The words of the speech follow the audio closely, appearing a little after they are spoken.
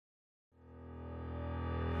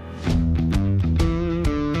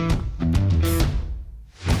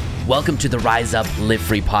Welcome to the Rise Up Live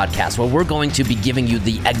Free podcast, where we're going to be giving you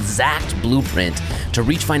the exact blueprint to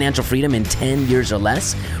reach financial freedom in 10 years or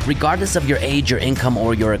less, regardless of your age, your income,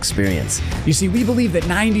 or your experience. You see, we believe that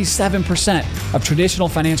 97% of traditional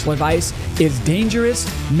financial advice is dangerous,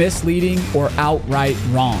 misleading, or outright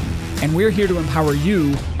wrong. And we're here to empower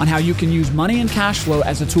you on how you can use money and cash flow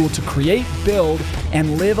as a tool to create, build,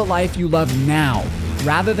 and live a life you love now,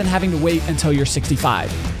 rather than having to wait until you're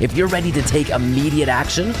 65. If you're ready to take immediate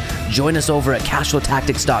action, join us over at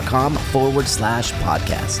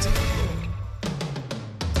cashflowtactics.com/podcast.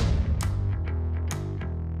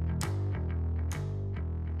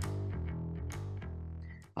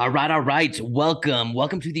 All right.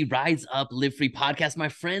 Welcome to the Rise Up Live Free podcast. My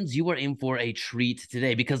friends, you are in for a treat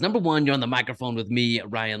today because number one, you're on the microphone with me,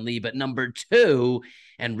 Ryan Lee, but number two,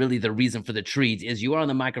 and really the reason for the treat, is you are on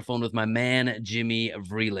the microphone with my man, Jimmy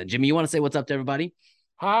Vreeland. Jimmy, you want to say what's up to everybody?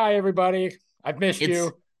 Hi, everybody. I've missed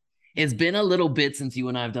you. It's been a little bit since you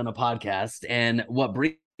and I have done a podcast, and what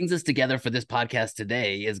brings us together for this podcast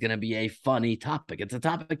today is going to be a funny topic. It's a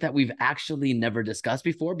topic that we've actually never discussed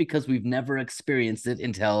before because we've never experienced it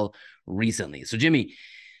until recently. So, Jimmy,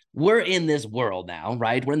 we're in this world now,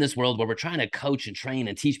 right? We're in this world where we're trying to coach and train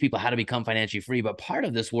and teach people how to become financially free, but part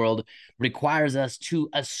of this world requires us to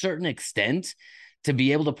a certain extent to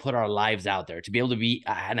be able to put our lives out there, to be able to be,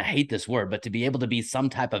 and I hate this word, but to be able to be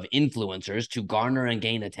some type of influencers to garner and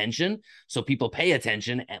gain attention so people pay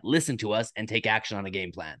attention and listen to us and take action on a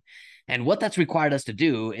game plan. And what that's required us to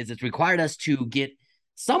do is it's required us to get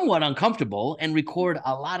somewhat uncomfortable and record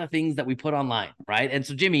a lot of things that we put online, right? And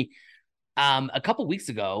so, Jimmy, a couple of weeks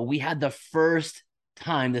ago, we had the first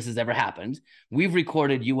time this has ever happened. We've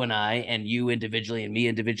recorded, you and I, and you individually and me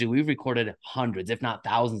individually, we've recorded hundreds, if not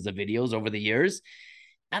thousands of videos over the years.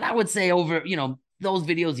 And I would say over, those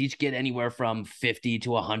videos each get anywhere from 50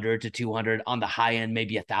 to 100 to 200 on the high end,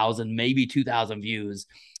 maybe 1,000, maybe 2,000 views.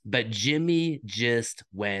 But Jimmy just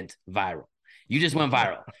went viral. You just went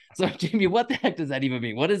viral. So Jimmy, what the heck does that even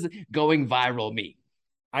mean? What does going viral mean?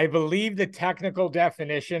 I believe the technical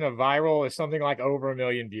definition of viral is something like over 1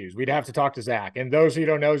 million views. We'd have to talk to Zach. And those who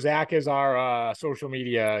don't know, Zach is our social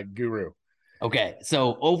media guru. Okay,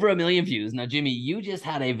 so over 1 million views. Now, Jimmy, you just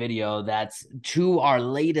had a video that's, to our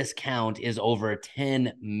latest count, is over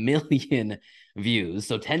 10 million views.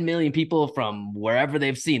 So 10 million people from wherever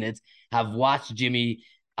they've seen it have watched Jimmy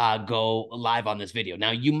go live on this video. Now,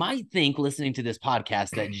 you might think, listening to this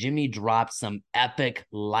podcast, that Jimmy dropped some epic,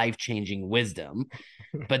 life-changing wisdom,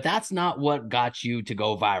 but that's not what got you to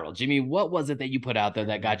go viral. Jimmy, what was it that you put out there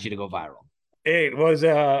that got you to go viral? It was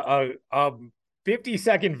a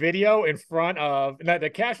 50-second video in front of, now the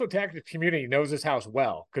Cashflow Tactics community knows this house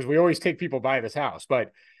well because we always take people by this house,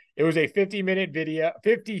 but it was a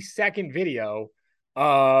 50-second video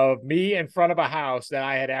of me in front of a house that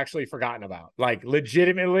I had actually forgotten about. Like,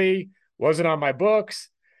 legitimately wasn't on my books,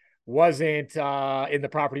 wasn't in the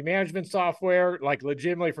property management software, like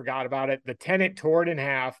legitimately forgot about it. The tenant tore it in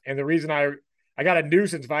half. And the reason I got a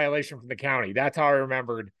nuisance violation from the county. That's how I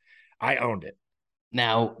remembered I owned it.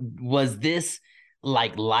 Now, was this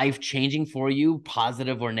like life-changing for you,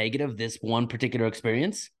 positive or negative, this one particular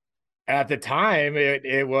experience? At the time,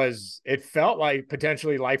 it felt like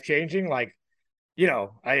potentially life-changing. Like,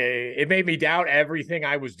 it made me doubt everything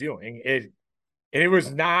I was doing. It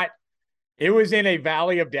was in a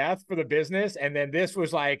valley of death for the business. And then this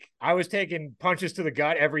was like, I was taking punches to the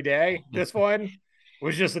gut every day. This one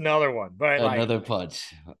was just another one, but another punch.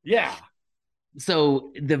 Yeah.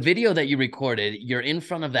 So the video that you recorded, you're in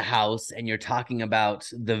front of the house and you're talking about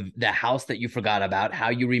the house that you forgot about, how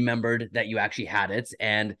you remembered that you actually had it,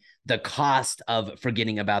 and the cost of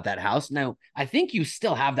forgetting about that house. Now, I think you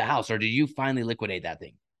still have the house, or did you finally liquidate that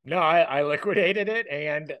thing? No, I liquidated it,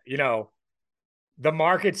 and the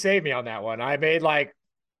market saved me on that one. I made like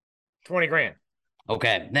 20 grand.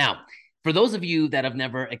 Okay. Now, for those of you that have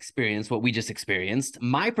never experienced what we just experienced,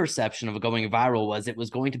 my perception of going viral was it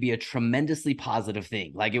was going to be a tremendously positive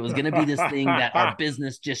thing. Like, it was going to be this thing that our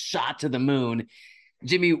business just shot to the moon.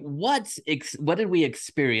 Jimmy, what did we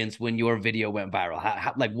experience when your video went viral?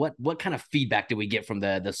 What kind of feedback did we get from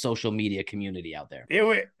the social media community out there?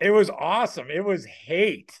 It was awesome. It was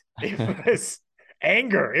hate. It was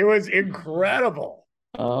anger. It was incredible.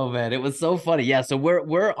 Oh man, it was so funny. Yeah, so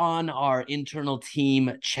we're on our internal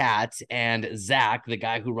team chat, and Zach, the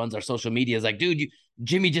guy who runs our social media, is like, dude,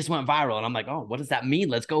 Jimmy just went viral. And I'm like, oh, what does that mean?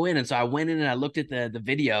 Let's go in. And so I went in and I looked at the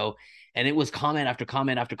video, and it was comment after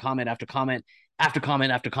comment after comment after comment after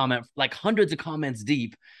comment after comment, like hundreds of comments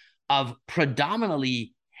deep of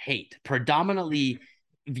predominantly hate, predominantly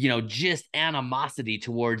just animosity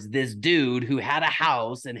towards this dude who had a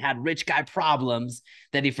house and had rich guy problems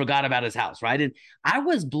that he forgot about his house, right? And I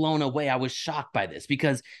was blown away. I was shocked by this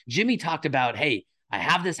because Jimmy talked about, hey, I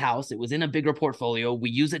have this house. It was in a bigger portfolio.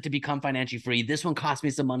 We use it to become financially free. This one cost me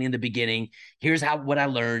some money in the beginning. Here's what I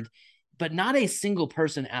learned. But not a single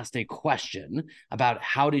person asked a question about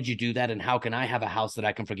how did you do that and how can I have a house that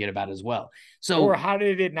I can forget about as well? So, or how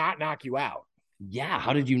did it not knock you out? Yeah,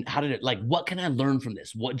 how did it, like, what can I learn from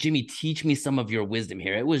this? What, Jimmy, teach me some of your wisdom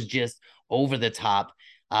here. It was just over the top,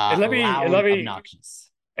 let me obnoxious.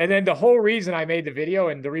 And then the whole reason I made the video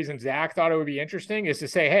and the reason Zach thought it would be interesting is to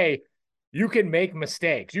say, hey, you can make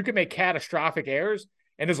mistakes. You can make catastrophic errors.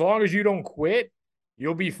 And as long as you don't quit,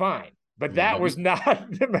 you'll be fine. But that was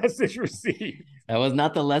not the message received. That was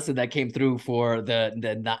not the lesson that came through for the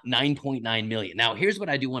 9.9 million. Now, here's what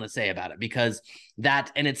I do want to say about it, because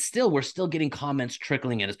that, and we're still getting comments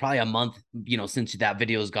trickling in. It's probably a month, since that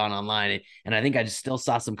video has gone online. And I think I just still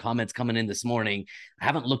saw some comments coming in this morning. I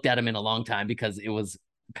haven't looked at them in a long time because it was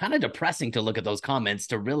kind of depressing to look at those comments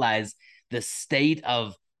to realize the state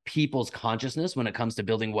of people's consciousness when it comes to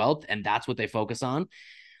building wealth. And that's what they focus on.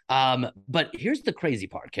 But here's the crazy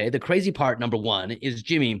part, okay? The crazy part, number one, is,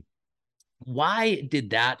 Jimmy, why did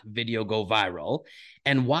that video go viral?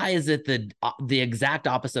 And why is it the exact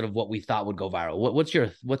opposite of what we thought would go viral? What's your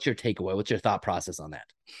takeaway? What's your thought process on that?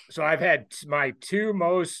 So I've had my two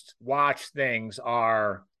most watched things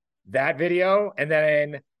are that video, and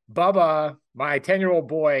then Bubba, my 10-year-old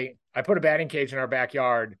boy, I put a batting cage in our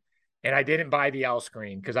backyard, and I didn't buy the L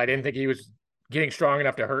screen because I didn't think he was getting strong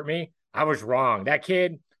enough to hurt me. I was wrong. That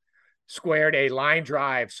kid squared a line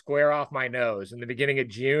drive square off my nose in the beginning of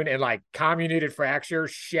June, and like comminuted fracture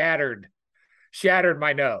shattered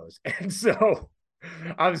my nose. And so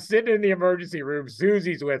I'm sitting in the emergency room.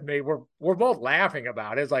 Susie's with me. We're both laughing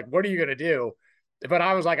about it. It's like, what are you going to do? But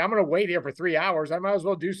I was like, I'm going to wait here for 3 hours. I might as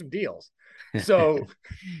well do some deals. So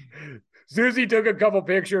Susie took a couple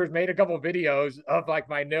pictures, made a couple videos of like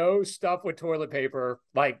my nose stuffed with toilet paper,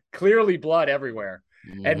 like clearly blood everywhere,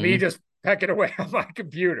 and me just pecking away on my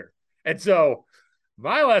computer. And so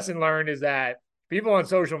my lesson learned is that people on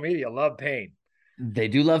social media love pain. They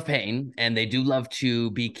do love pain, and they do love to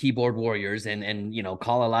be keyboard warriors and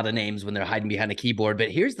call a lot of names when they're hiding behind a keyboard. But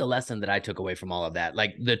here's the lesson that I took away from all of that.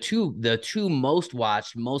 Like the two most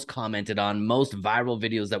watched, most commented on, most viral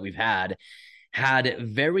videos that we've had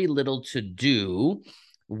very little to do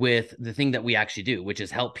with the thing that we actually do, which is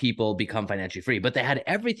help people become financially free. But they had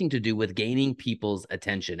everything to do with gaining people's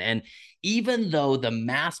attention. And even though the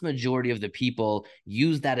mass majority of the people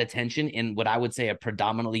use that attention in what I would say a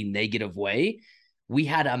predominantly negative way, we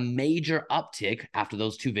had a major uptick after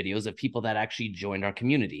those two videos of people that actually joined our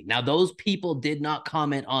community. Now, those people did not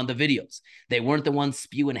comment on the videos. They weren't the ones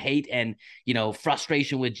spewing hate and,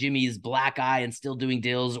 frustration with Jimmy's black eye and still doing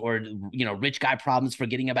deals, or, rich guy problems,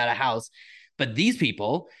 forgetting about a house. But these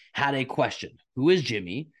people had a question. Who is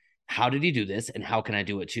Jimmy? How did he do this? And how can I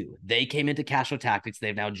do it too? They came into Cash Flow Tactics.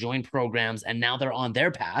 They've now joined programs, and now they're on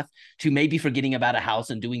their path to maybe forgetting about a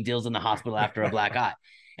house and doing deals in the hospital after a black eye.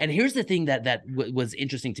 And here's the thing that was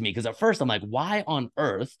interesting to me, because at first I'm like, why on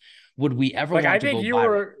earth would we ever want to go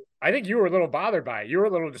viral? I think you were a little bothered by it. You were a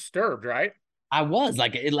little disturbed, right? I was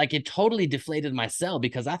it totally deflated my cell,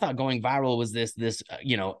 because I thought going viral was this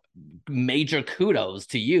major kudos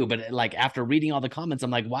to you. But like, after reading all the comments, I'm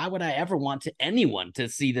like, why would I ever want anyone to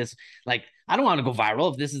see this? Like, I don't want to go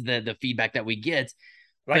viral if this is the feedback that we get.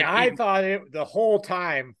 Like, I thought it the whole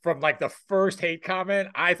time from like the first hate comment,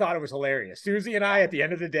 I thought it was hilarious. Susie and I, at the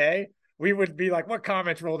end of the day, we would be like, what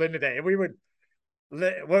comments rolled in today? And we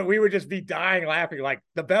would just be dying laughing. Like,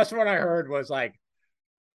 the best one I heard was like,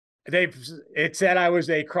 it said I was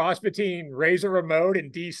a cross between Razor Remote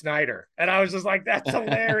and Dee Snider. And I was just like, that's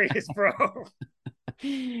hilarious, bro.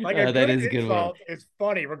 Like, that is a good one. It's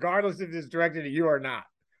funny, regardless if it's directed at you or not.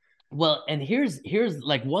 Well, and here's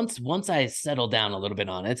like, once I settled down a little bit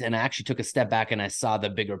on it, and I actually took a step back and I saw the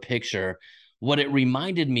bigger picture, what it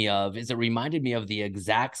reminded me of the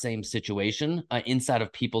exact same situation inside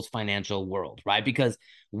of people's financial world, right? Because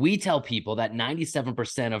we tell people that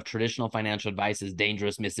 97% of traditional financial advice is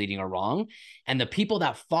dangerous, misleading, or wrong. And the people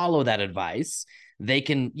that follow that advice, they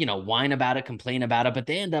can, whine about it, complain about it, but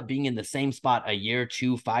they end up being in the same spot a year,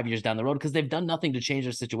 2, 5 years down the road, because they've done nothing to change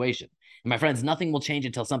their situation. And my friends, nothing will change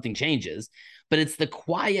until something changes. But it's the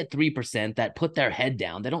quiet 3% that put their head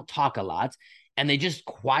down. They don't talk a lot, and they just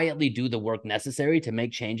quietly do the work necessary to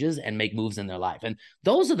make changes and make moves in their life. And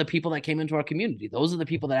those are the people that came into our community. Those are the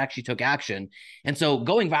people that actually took action. And so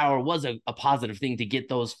going viral was a positive thing to get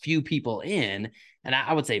those few people in. And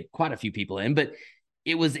I would say quite a few people in. But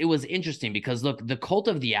it was interesting because look, the cult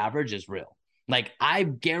of the average is real. Like I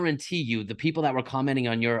guarantee you, the people that were commenting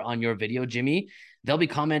on your video, Jimmy, they'll be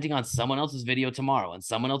commenting on someone else's video tomorrow and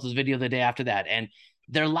someone else's video the day after that. And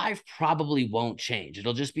their life probably won't change.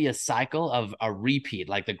 It'll just be a cycle of a repeat,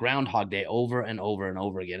 like the Groundhog Day over and over and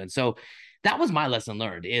over again. And so that was my lesson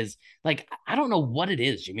learned is like, I don't know what it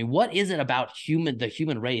is, Jimmy. What is it about the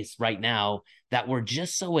human race right now that we're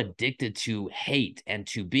just so addicted to hate and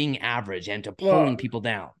to being average and to pulling people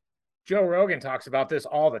down? Joe Rogan talks about this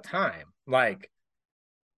all the time. Like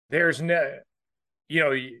there's no,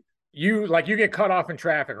 you like you get cut off in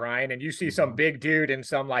traffic, Ryan, and you see some big dude in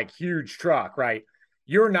some like huge truck, right?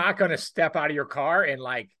 You're not going to step out of your car and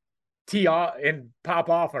like tee off and pop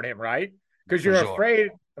off on him, right? Because you're afraid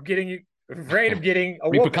of getting a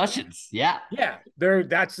repercussions. Yeah. Yeah.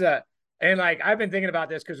 And like I've been thinking about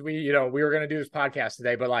this because we were going to do this podcast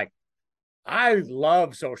today, but like I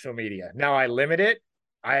love social media. Now I limit it.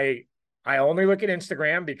 I only look at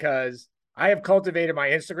Instagram because I have cultivated my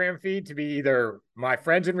Instagram feed to be either my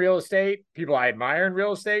friends in real estate, people I admire in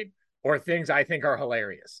real estate, or things I think are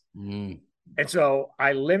hilarious. And so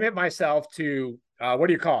I limit myself to, what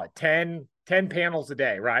do you call it? 10 panels a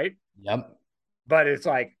day, right? Yep. But it's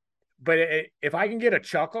like, if I can get a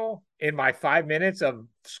chuckle in my 5 minutes of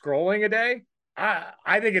scrolling a day,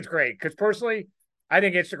 I think it's great. Because personally, I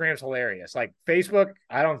think Instagram's hilarious. Like Facebook,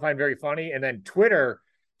 I don't find very funny. And then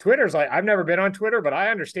Twitter's like, I've never been on Twitter, but I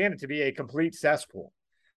understand it to be a complete cesspool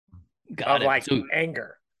of like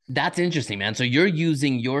anger. That's interesting, man. So you're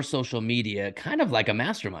using your social media kind of like a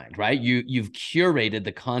mastermind, right? You've curated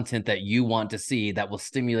the content that you want to see that will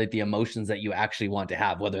stimulate the emotions that you actually want to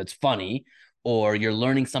have, whether it's funny or you're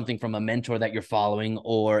learning something from a mentor that you're following,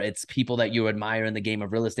 or it's people that you admire in the game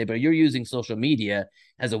of real estate, but you're using social media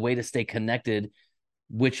as a way to stay connected,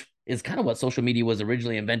 which is kind of what social media was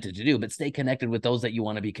originally invented to do, but stay connected with those that you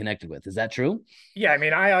want to be connected with. Is that true? Yeah. I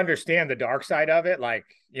mean, I understand the dark side of it. Like,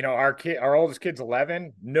 our oldest kid's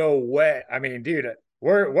 11. No way. I mean, dude,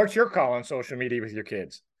 what's your call on social media with your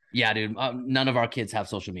kids? Yeah, dude. None of our kids have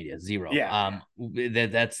social media. Zero. Yeah.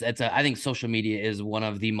 I think social media is one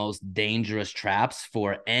of the most dangerous traps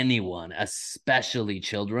for anyone, especially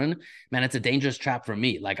children. Man, it's a dangerous trap for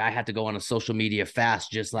me. Like I had to go on a social media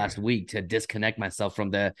fast just last week to disconnect myself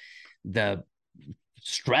from the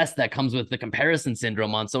stress that comes with the comparison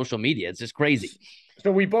syndrome on social media. It's just crazy.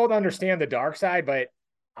 So we both understand the dark side, but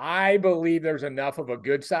I believe there's enough of a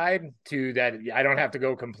good side to that I don't have to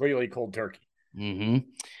go completely cold turkey.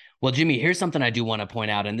 Well, Jimmy, here's something I do want to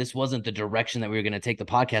point out, and this wasn't the direction that we were going to take the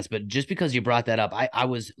podcast, but just because you brought that up, I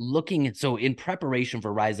was looking. So in preparation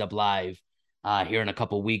for Rise Up Live here in a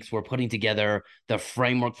couple of weeks, we're putting together the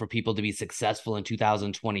framework for people to be successful in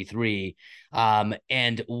 2023.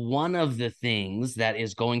 And one of the things that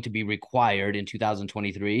is going to be required in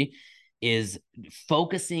 2023 is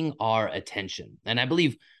focusing our attention. And I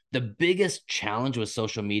believe the biggest challenge with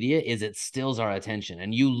social media is it steals our attention,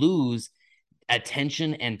 and you lose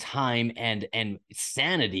attention and time and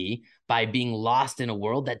sanity by being lost in a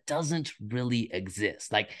world that doesn't really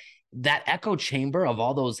exist. Like that echo chamber of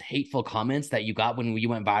all those hateful comments that you got when you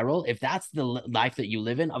went viral, if that's the life that you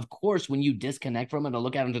live in, of course, when you disconnect from it and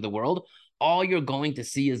look out into the world, all you're going to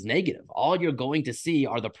see is negative. All you're going to see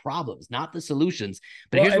are the problems, not the solutions.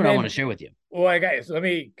 But here's what I want to share with you. Well, guys, let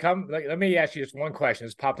me ask you just one question.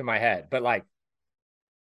 It's popped in my head, but like,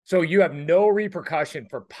 so you have no repercussion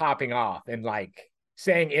for popping off and like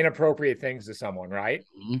saying inappropriate things to someone, right?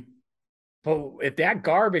 But if that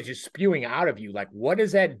garbage is spewing out of you, like what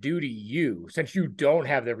does that do to you since you don't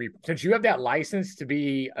have since you have that license to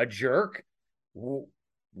be a jerk?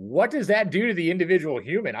 What does that do to the individual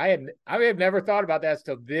human? I have never thought about that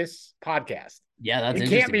until this podcast. Yeah, that's it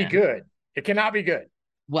can't be good. It cannot be good.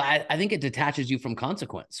 Well, I think it detaches you from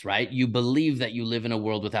consequence, right? You believe that you live in a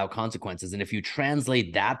world without consequences. And if you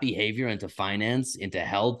translate that behavior into finance, into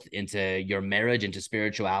health, into your marriage, into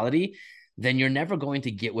spirituality, then you're never going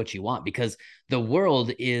to get what you want, because the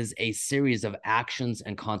world is a series of actions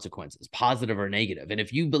and consequences, positive or negative. And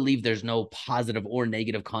if you believe there's no positive or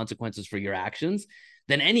negative consequences for your actions,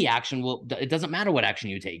 then any action it doesn't matter what action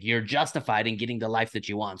you take. You're justified in getting the life that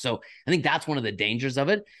you want. So I think that's one of the dangers of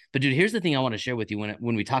it. But dude, here's the thing I want to share with you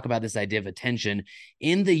when we talk about this idea of attention.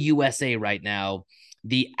 In the USA right now,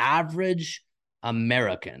 the average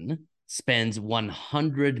American spends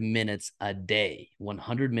 100 minutes a day,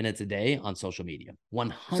 100 minutes a day on social media,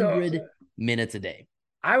 100 minutes a day.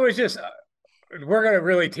 I was just, we're going to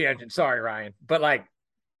really tangent. Sorry, Ryan. But like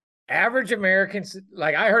average Americans,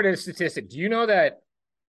 like I heard a statistic. Do you know that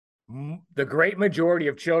the great majority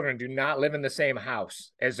of children do not live in the same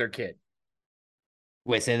house as their kid?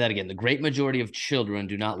 Wait, say that again. The great majority of children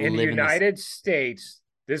do not In the live in this United States,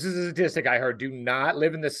 this is a statistic I heard, do not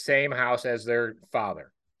live in the same house as their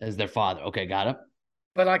father. as their father. Okay, got it.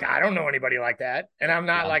 But like, I don't know anybody like that. And I'm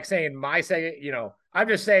not Yeah. like saying I'm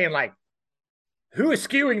just saying like, who is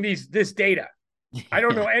skewing this data? I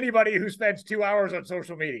don't know anybody who spends 2 hours on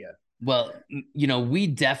social media. Well,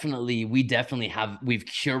 we've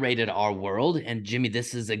curated our world. And Jimmy,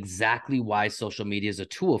 this is exactly why social media is a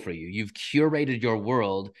tool for you. You've curated your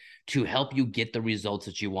world to help you get the results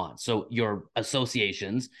that you want. So your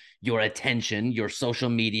associations, your attention, your social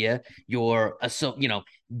media, your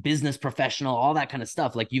business professional, all that kind of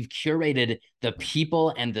stuff. Like you've curated the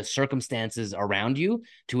people and the circumstances around you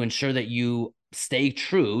to ensure that you stay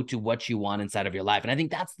true to what you want inside of your life. And I think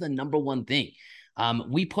that's the number one thing.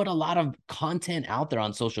 We put a lot of content out there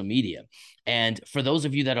on social media. And for those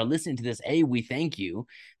of you that are listening to this, A, we thank you.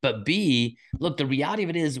 But B, look, the reality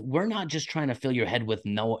of it is we're not just trying to fill your head with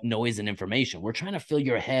noise and information. We're trying to fill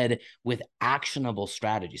your head with actionable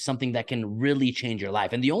strategy, something that can really change your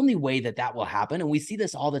life. And the only way that that will happen, and we see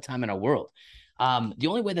this all the time in our world, the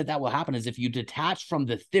only way that that will happen is if you detach from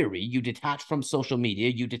the theory, you detach from social media,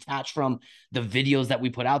 you detach from the videos that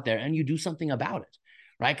we put out there, and you do something about it.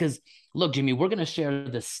 Right? Because look, Jimmy, we're going to share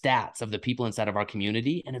the stats of the people inside of our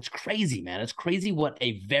community. And it's crazy, man. It's crazy what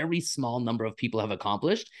a very small number of people have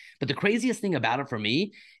accomplished. But the craziest thing about it for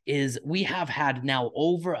me is we have had now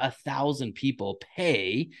over 1,000 people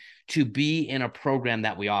pay to be in a program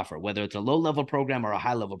that we offer, whether it's a low-level program or a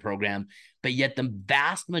high-level program. But yet the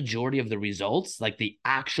vast majority of the results, like the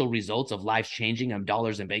actual results of life changing of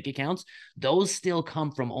dollars in bank accounts, those still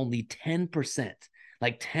come from only 10%.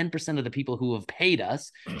 Like 10% of the people who have paid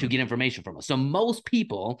us to get information from us. So most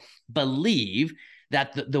people believe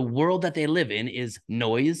that the world that they live in is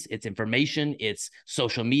noise, it's information, it's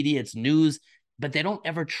social media, it's news, but they don't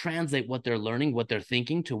ever translate what they're learning, what they're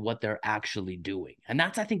thinking to what they're actually doing. And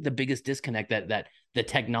that's, I think, the biggest disconnect that the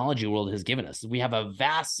technology world has given us. We have a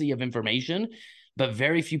vast sea of information, but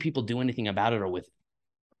very few people do anything about it or with it.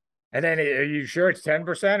 And then are you sure it's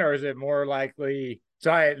 10% or is it more likely?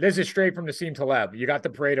 So this is straight from Nassim Taleb. You got the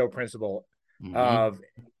Pareto principle of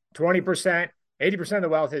 20%, 80% of the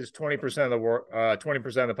wealth is 20% of the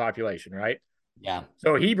 20% of the population, right? Yeah.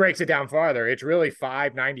 So he breaks it down farther. It's really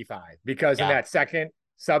 595 because in that second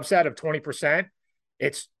subset of 20%,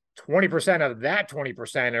 it's 20% of that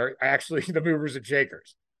 20% are actually the movers and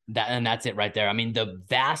shakers. And that's it right there. I mean, the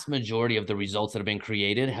vast majority of the results that have been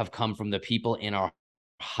created have come from the people in our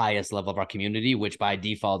highest level of our community, which by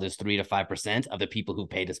default is 3 to 5% of the people who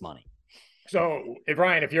paid us money. So,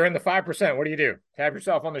 Ryan, if you're in the 5%, what do you do? Tap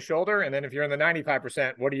yourself on the shoulder. And then if you're in the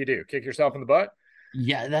 95%, what do you do? Kick yourself in the butt?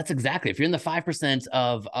 Yeah, that's exactly. If you're in the 5%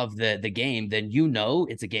 of the game, then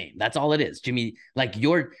it's a game. That's all it is. Jimmy, like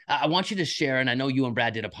I want you to share, and I know you and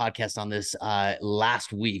Brad did a podcast on this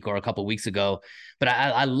last week or a couple of weeks ago, but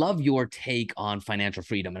I love your take on financial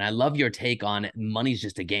freedom. And I love your take on money's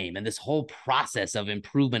just a game. And this whole process of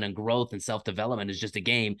improvement and growth and self-development is just a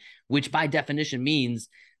game, which by definition means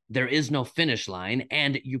there is no finish line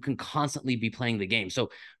and you can constantly be playing the game. So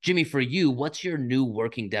Jimmy, for you, what's your new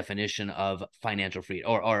working definition of financial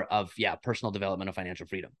freedom or of personal development of financial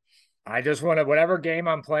freedom? I just want to, whatever game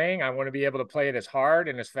I'm playing, I want to be able to play it as hard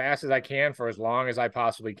and as fast as I can for as long as I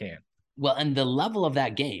possibly can. Well, and the level of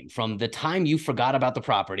that game, from the time you forgot about the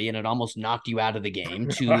property and it almost knocked you out of the game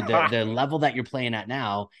to the level that you're playing at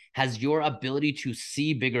now, has your ability to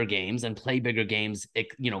see bigger games and play bigger games,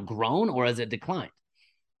 grown, or has it declined?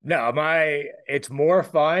 No, it's more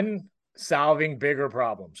fun solving bigger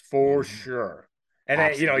problems for sure. And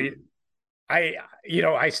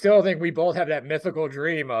I still think we both have that mythical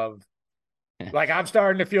dream of like, I'm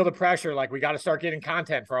starting to feel the pressure. Like we got to start getting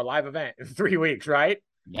content for our live event in 3 weeks. Right.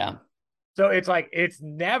 Yeah. So it's like, it's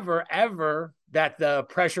never, ever that the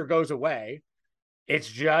pressure goes away. It's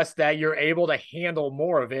just that you're able to handle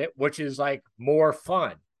more of it, which is like more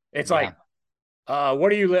fun. It's like, what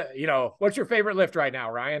do what's your favorite lift right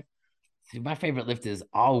now, Ryan? My favorite lift is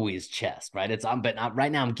always chest, right?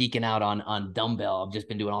 Right now I'm geeking out on dumbbell. I've just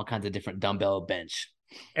been doing all kinds of different dumbbell bench.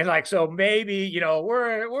 And like, so maybe,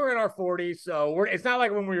 we're in our 40s. So it's not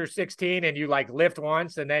like when we were 16 and you like lift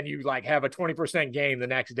once and then you like have a 20% gain the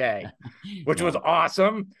next day, which was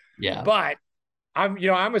awesome. Yeah. But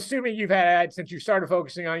I'm assuming you've had, since you started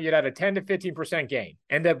focusing on it, you'd had a 10 to 15% gain.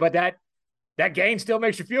 But that gain still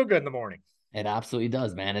makes you feel good in the morning. It absolutely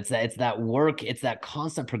does, man. It's that work. It's that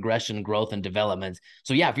constant progression, growth, and development.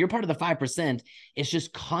 So yeah, if you're part of the 5%, it's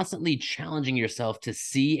just constantly challenging yourself to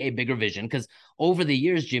see a bigger vision. Because over the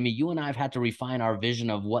years, Jimmy, you and I have had to refine our vision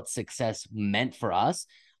of what success meant for us.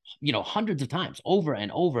 hundreds of times over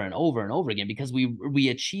and over and over and over again, because we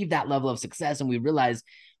achieve that level of success and we realize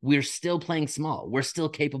we're still playing small. We're still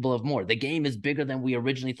capable of more. The game is bigger than we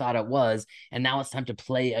originally thought it was. And now it's time to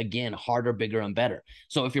play again, harder, bigger, and better.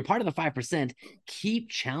 So if you're part of the 5%, keep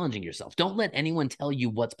challenging yourself. Don't let anyone tell you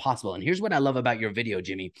what's possible. And here's what I love about your video,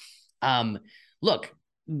 Jimmy. Look,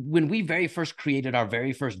 when we very first created our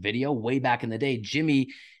very first video way back in the day, Jimmy,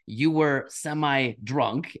 you were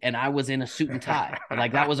semi-drunk and I was in a suit and tie.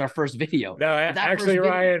 Like, that was our first video. No, actually,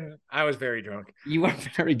 Ryan, I was very drunk. You were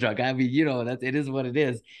very drunk. I mean, it is what it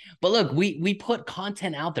is. But look, we put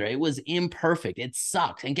content out there. It was imperfect. It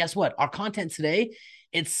sucked. And guess what? Our content today,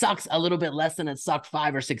 it sucks a little bit less than it sucked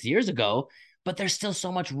 5 or 6 years ago, but there's still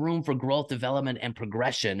so much room for growth, development, and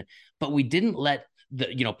progression. But we didn't let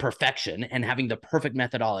the perfection and having the perfect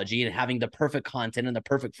methodology and having the perfect content and the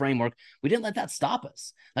perfect framework, we didn't let that stop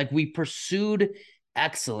us. Like, we pursued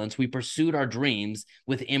excellence. We pursued our dreams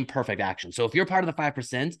with imperfect action. So if you're part of the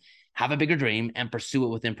 5%, have a bigger dream and pursue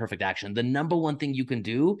it with imperfect action. The number one thing you can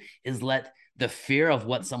do is let the fear of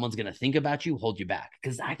what someone's going to think about you hold you back.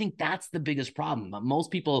 Because I think that's the biggest problem.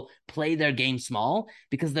 Most people play their game small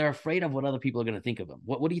because they're afraid of what other people are going to think of them.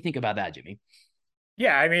 What do you think about that, Jimmy?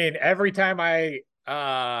 Yeah, I mean, every time I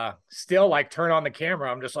still like turn on the camera,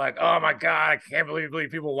 I'm just like, oh my God, I can't believe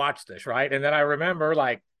people watch this, right? And then I remember,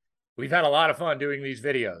 like, we've had a lot of fun doing these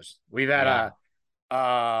videos. We've had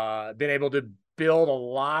been able to build a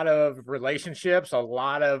lot of relationships,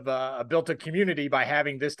 built a community by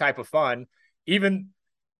having this type of fun. Even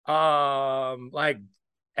like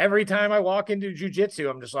every time I walk into jiu-jitsu,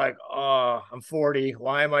 I'm just like, oh, I'm 40.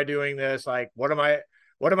 Why am I doing this? Like, what am I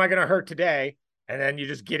going to hurt today? And then you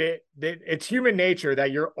just get it. It's human nature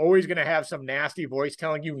that you're always going to have some nasty voice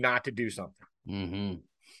telling you not to do something. Mm-hmm.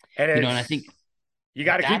 And I think you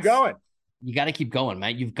got to keep going. You got to keep going,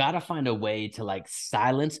 man. You've got to find a way to, like,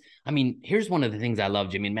 silence. I mean, here's one of the things I love,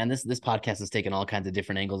 Jimmy. Man, this podcast has taken all kinds of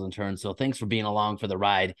different angles and turns. So thanks for being along for the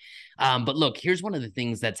ride. But look, here's one of the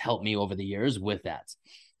things that's helped me over the years with that.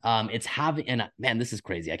 It's having, and man, this is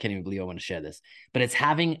crazy. I can't even believe I want to share this, but it's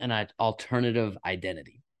having an alternative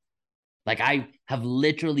identity. Like, I have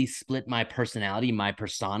literally split my personality, my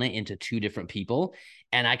persona, into 2 different people.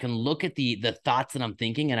 And I can look at the thoughts that I'm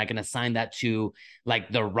thinking and I can assign that to,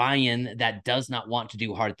 like, the Ryan that does not want to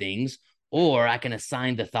do hard things. Or I can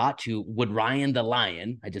assign the thought to, would Ryan the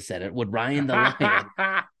lion, I just said it, would Ryan the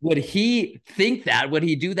lion, would he think that? Would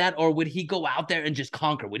he do that? Or would he go out there and just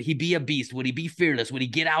conquer? Would he be a beast? Would he be fearless? Would he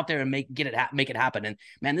get out there and make it happen? And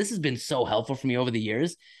man, this has been so helpful for me over the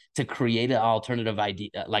years to create an alternative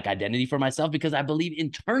identity for myself, because I believe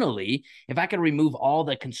internally, if I can remove all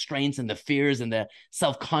the constraints and the fears and the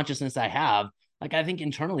self-consciousness I have, like, I think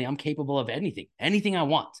internally I'm capable of anything I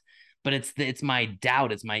want. But it's my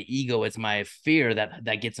doubt, it's my ego, it's my fear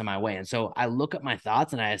that gets in my way. And so I look at my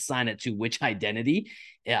thoughts and I assign it to which identity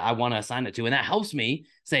I want to assign it to. And that helps me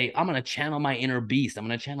say, I'm going to channel my inner beast. I'm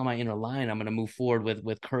going to channel my inner lion. I'm going to move forward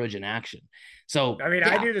with courage and action. So, I mean,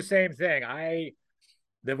 yeah. I do the same thing.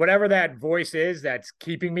 Whatever that voice is that's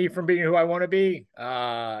keeping me from being who I want to be,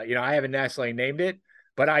 I haven't necessarily named it,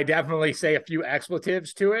 but I definitely say a few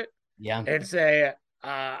expletives to it. Yeah. And say,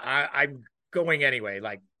 I'm going anyway.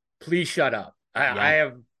 Like, please shut up. I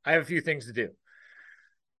have a few things to do.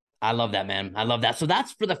 I love that, man. I love that. So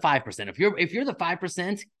that's for the 5%. If you're the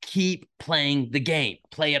 5%, keep playing the game.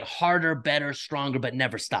 Play it harder, better, stronger, but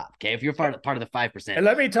never stop. Okay. If you're part of the 5%. And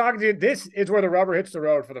let me talk to you. This is where the rubber hits the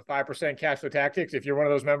road for the 5% cash flow tactics. If you're one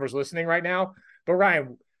of those members listening right now, but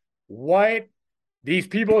Ryan, what these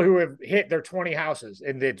people who have hit their 20 houses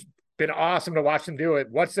and it's been awesome to watch them do it.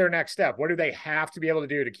 What's their next step? What do they have to be able to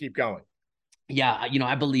do to keep going? Yeah,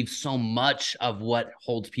 I believe so much of what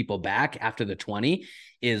holds people back after the 20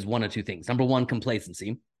 is one of 2 things. Number one,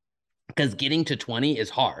 complacency, because getting to 20 is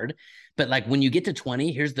hard. But like, when you get to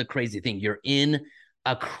 20, here's the crazy thing. You're in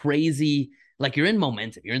you're in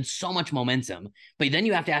momentum. You're in so much momentum, but then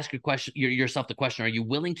you have to ask yourself the question, are you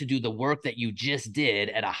willing to do the work that you just did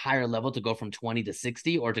at a higher level to go from 20 to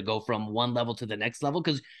 60 or to go from one level to the next level?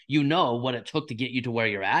 Because you know what it took to get you to where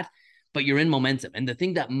you're at. But you're in momentum. And the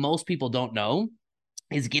thing that most people don't know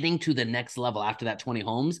is getting to the next level after that 20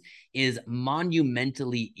 homes is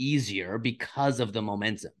monumentally easier because of the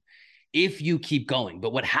momentum, if you keep going.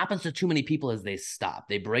 But what happens to too many people is they stop.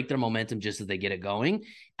 They break their momentum just as they get it going.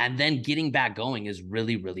 And then getting back going is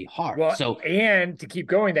really, really hard. Well, and to keep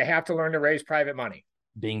going, they have to learn to raise private money.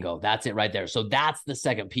 Bingo. That's it right there. So that's the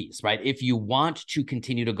second piece, right? If you want to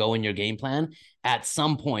continue to go in your game plan at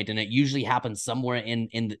some point, and it usually happens somewhere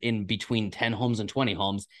in between 10 homes and 20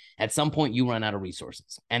 homes, at some point you run out of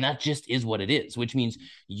resources. And that just is what it is, which means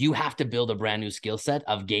you have to build a brand new skill set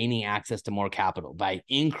of gaining access to more capital by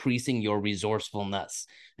increasing your resourcefulness.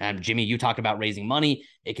 And Jimmy, you talked about raising money.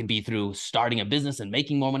 It can be through starting a business and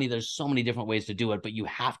making more money. There's so many different ways to do it, but you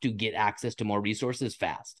have to get access to more resources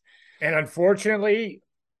fast. And unfortunately,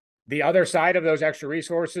 the other side of those extra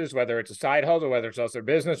resources, whether it's a side hustle, whether it's other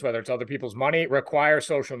business, whether it's other people's money, requires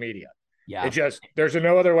social media. Yeah. There's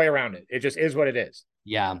no other way around it. It just is what it is.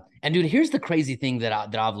 Yeah. And dude, here's the crazy thing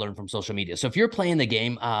that I've learned from social media. So if you're playing the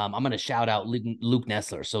game, I'm going to shout out Luke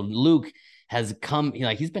Nestler. So Luke has come,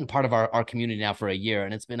 he's been part of our community now for a year,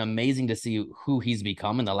 and it's been amazing to see who he's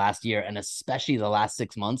become in the last year, and especially the last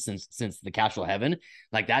 6 months since the Cashflow Heaven.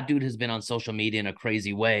 Like, that dude has been on social media in a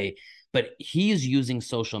crazy way, but he's using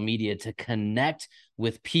social media to connect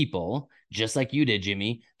with people just like you did,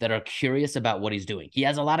 Jimmy, that are curious about what he's doing. He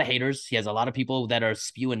has a lot of haters. He has a lot of people that are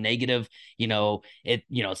spewing negative,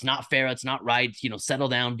 it's not fair. It's not right. Settle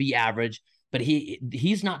down, be average. But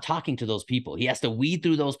he's not talking to those people. He has to weed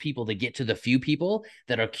through those people to get to the few people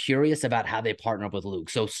that are curious about how they partner up with Luke.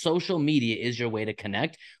 So social media is your way to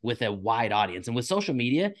connect with a wide audience. And with social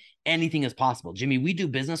media, anything is possible. Jimmy, we do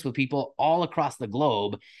business with people all across the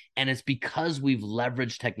globe, and it's because we've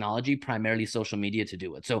leveraged technology, primarily social media, to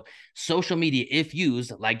do it. So social media, if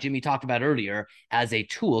used, like Jimmy talked about earlier, as a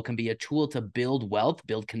tool, can be a tool to build wealth,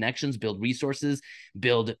 build connections, build resources,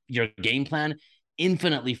 build your game plan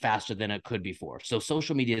infinitely faster than it could before. So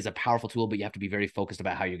social media is a powerful tool, but you have to be very focused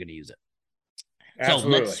about how you're going to use it.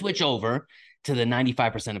 Absolutely. So let's switch over to the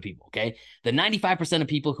 95% of people. Okay. The 95% of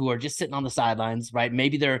people who are just sitting on the sidelines, right?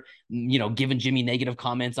 Maybe they're, giving Jimmy negative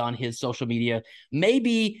comments on his social media.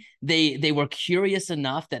 Maybe they were curious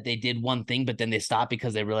enough that they did one thing, but then they stopped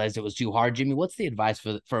because they realized it was too hard. Jimmy, what's the advice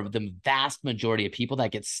for the vast majority of people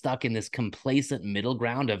that get stuck in this complacent middle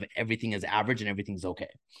ground of everything is average and everything's okay?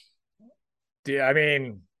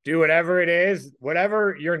 Do whatever it is,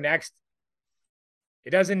 whatever your next,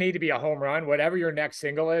 it doesn't need to be a home run, whatever your next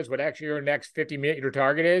single is, whatever your next 50-meter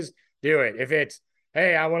target is, do it. If it's,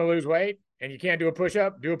 hey, I want to lose weight and you can't do a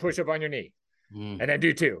push-up, do a push-up on your knee. And then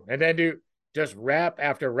do two. And then do just rep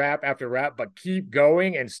after rep after rep, but keep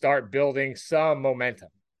going and start building some momentum.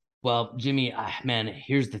 Well, Jimmy, man,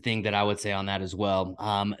 here's the thing that I would say on that as well.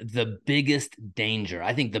 The biggest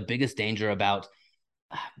danger about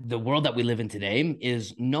the world that we live in today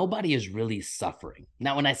is nobody is really suffering.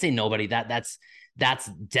 Now, when I say nobody, that's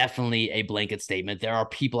definitely a blanket statement. There are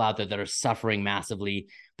people out there that are suffering massively,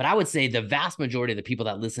 but I would say the vast majority of the people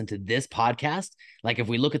that listen to this podcast, like if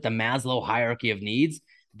we look at the Maslow hierarchy of needs,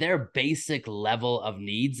 their basic level of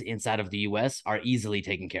needs inside of the US are easily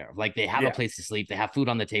taken care of. Like, they have a place to sleep, they have food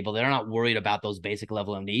on the table, they're not worried about those basic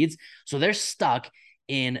level of needs. So they're stuck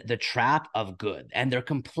in the trap of good, and they're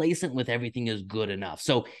complacent with everything is good enough.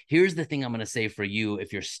 So here's the thing I'm going to say for you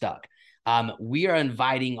if you're stuck. We are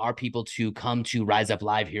inviting our people to come to Rise Up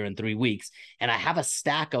Live here in 3 weeks, and I have a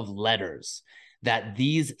stack of letters that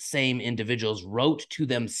these same individuals wrote to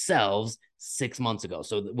themselves 6 months ago.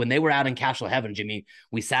 So when they were out in Cashflow Heaven, Jimmy,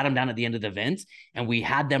 we sat them down at the end of the event and we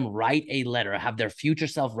had them write a letter, have their future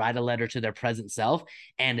self write a letter to their present self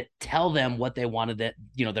and tell them what they wanted that,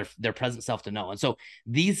 their present self to know. And so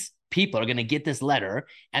these people are going to get this letter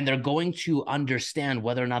and they're going to understand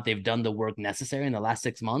whether or not they've done the work necessary in the last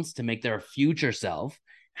 6 months to make their future self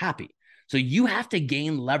happy. So you have to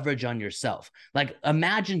gain leverage on yourself. Like,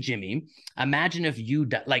 imagine, Jimmy, if you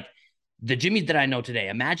like the Jimmy that I know today,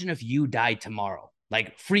 imagine if you died tomorrow,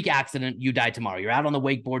 like freak accident, you die tomorrow. You're out on the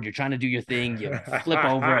wakeboard, you're trying to do your thing, you flip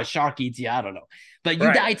over, a shark eats you, I don't know. But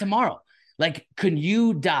you die tomorrow. Like, can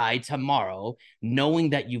you die tomorrow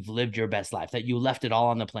knowing that you've lived your best life, that you left it all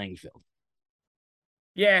on the playing field?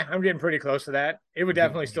 Yeah, I'm getting pretty close to that. It would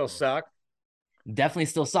definitely still suck. Definitely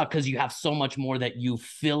still suck because you have so much more that you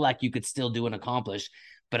feel like you could still do and accomplish.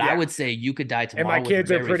 But I would say you could die tomorrow. And my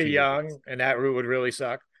kids are pretty young, and that route would really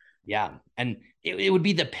suck. Yeah. And it would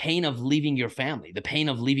be the pain of leaving your family, the pain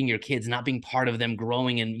of leaving your kids, not being part of them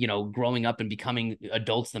growing and, growing up and becoming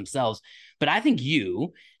adults themselves. But I think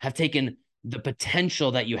you have taken the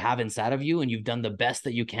potential that you have inside of you and you've done the best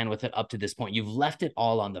that you can with it up to this point. You've left it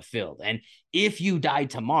all on the field. And if you died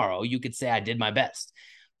tomorrow, you could say, I did my best.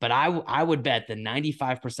 But I would bet that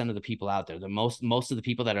 95% of the people out there, most of the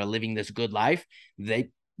people that are living this good life, they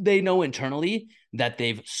they know internally that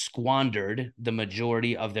they've squandered the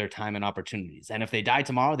majority of their time and opportunities. And if they die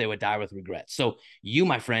tomorrow, they would die with regret. So you,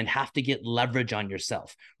 my friend, have to get leverage on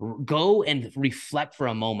yourself. Go and reflect for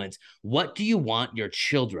a moment. What do you want your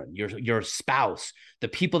children, your spouse, the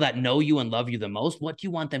people that know you and love you the most, what do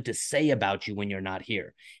you want them to say about you when you're not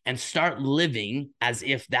here? And start living as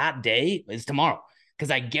if that day is tomorrow. Because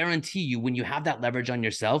I guarantee you, when you have that leverage on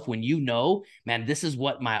yourself, when you know, man, this is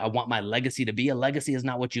what I want my legacy to be. A legacy is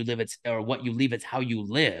not what you live, it's or what you leave, it's how you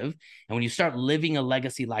live. And when you start living a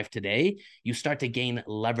legacy life today, you start to gain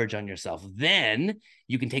leverage on yourself. Then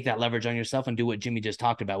you can take that leverage on yourself and do what Jimmy just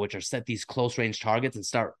talked about, which are set these close range targets and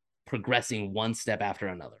start progressing one step after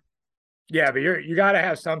another. Yeah, but you got to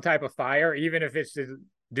have some type of fire, even if it's to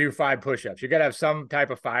do 5 push-ups. You got to have some type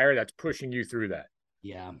of fire that's pushing you through that.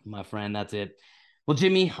 Yeah, my friend, that's it. Well,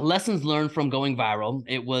 Jimmy, lessons learned from going viral.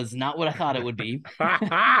 It was not what I thought it would be.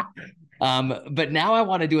 But now I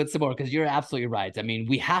want to do it some more because you're absolutely right. I mean,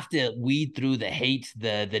 we have to weed through the hate,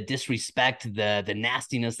 the disrespect, the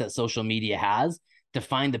nastiness that social media has to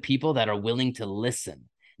find the people that are willing to listen.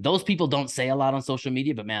 Those people don't say a lot on social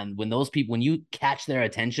media, but man, when you catch their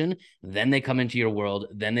attention, then they come into your world,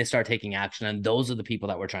 then they start taking action. And those are the people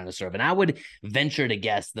that we're trying to serve. And I would venture to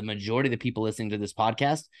guess the majority of the people listening to this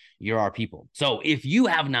podcast, you're our people. So if you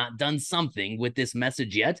have not done something with this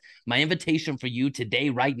message yet, my invitation for you today,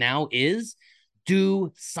 right now, is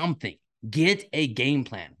do something. Get a game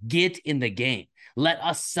plan. Get in the game. Let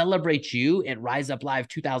us celebrate you at Rise Up Live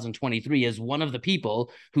 2023 as one of the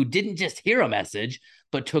people who didn't just hear a message,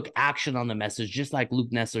 but took action on the message, just like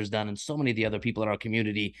Luke Nessler's done and so many of the other people in our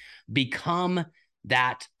community. Become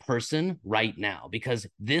that person right now, because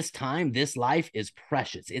this time, this life is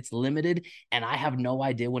precious. It's limited, and I have no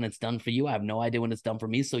idea when it's done for you. I have no idea when it's done for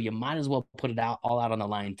me, so you might as well put it all out on the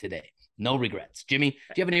line today. No regrets. Jimmy, do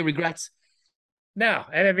you have any regrets? No,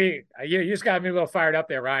 and I mean, you just got me a little fired up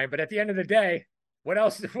there, Ryan. But at the end of the day, what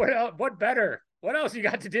else? What better? What else you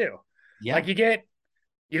got to do? Yeah. Like you get,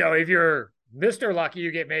 if you're Mr. Lucky,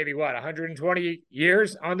 you get maybe 120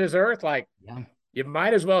 years on this earth. Like, yeah, you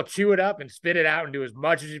might as well chew it up and spit it out and do as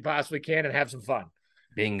much as you possibly can and have some fun.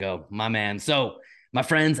 Bingo, my man. So, my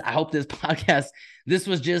friends, I hope this podcast, this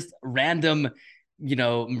was just random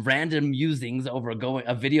musings over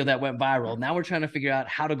a video that went viral. Now we're trying to figure out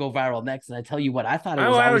how to go viral next. And I tell you what, I thought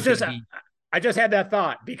I just had that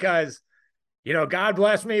thought because, God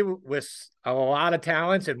bless me with a lot of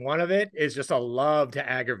talents. And one of it is just a love to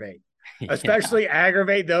aggravate, especially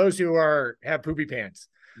aggravate those who have poopy pants.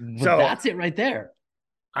 So that's it right there.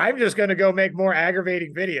 I'm just going to go make more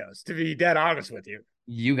aggravating videos, to be dead honest with you.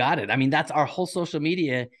 You got it. I mean, that's our whole social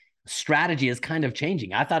media strategy is kind of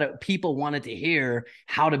changing. I thought people wanted to hear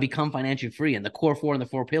how to become financially free and the core 4 and the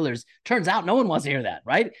 4 pillars. Turns out no one wants to hear that,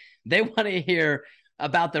 right? They want to hear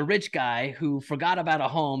about the rich guy who forgot about a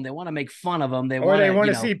home. They want to make fun of him. They want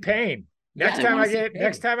to see pain. Next time I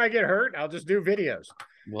get hurt, I'll just do videos.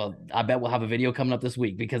 Well, I bet we'll have a video coming up this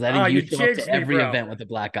week because I think you show up to every event with a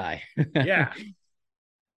black eye. Yeah.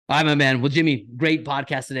 All right, my man. Well, Jimmy, great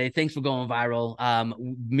podcast today. Thanks for going viral.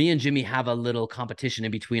 Me and Jimmy have a little competition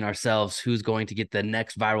in between ourselves who's going to get the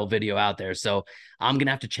next viral video out there. So I'm going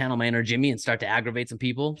to have to channel my inner Jimmy and start to aggravate some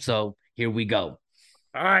people. So here we go.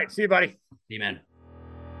 All right. See you, buddy. See you, man.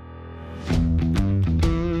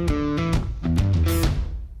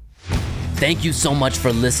 Thank you so much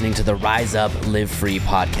for listening to the Rise Up, Live Free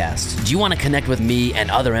podcast. Do you want to connect with me and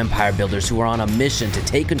other empire builders who are on a mission to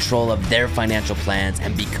take control of their financial plans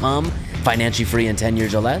and become financially free in 10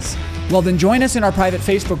 years or less? Well, then join us in our private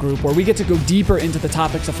Facebook group where we get to go deeper into the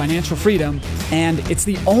topics of financial freedom, and it's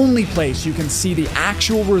the only place you can see the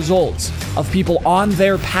actual results of people on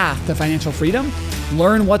their path to financial freedom,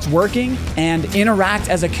 learn what's working, and interact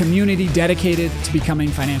as a community dedicated to becoming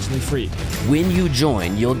financially free. When you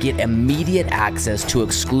join, you'll get immediate access to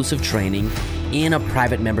exclusive training in a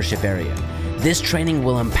private membership area. This training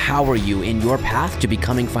will empower you in your path to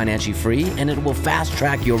becoming financially free, and it will fast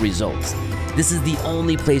track your results. This is the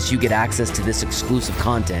only place you get access to this exclusive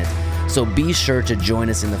content, so be sure to join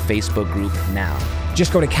us in the Facebook group now.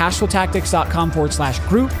 Just go to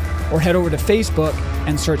cashflowtactics.com/group or head over to Facebook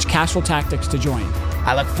and search Cashflow Tactics to join.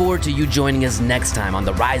 I look forward to you joining us next time on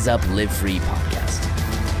the Rise Up, Live Free podcast.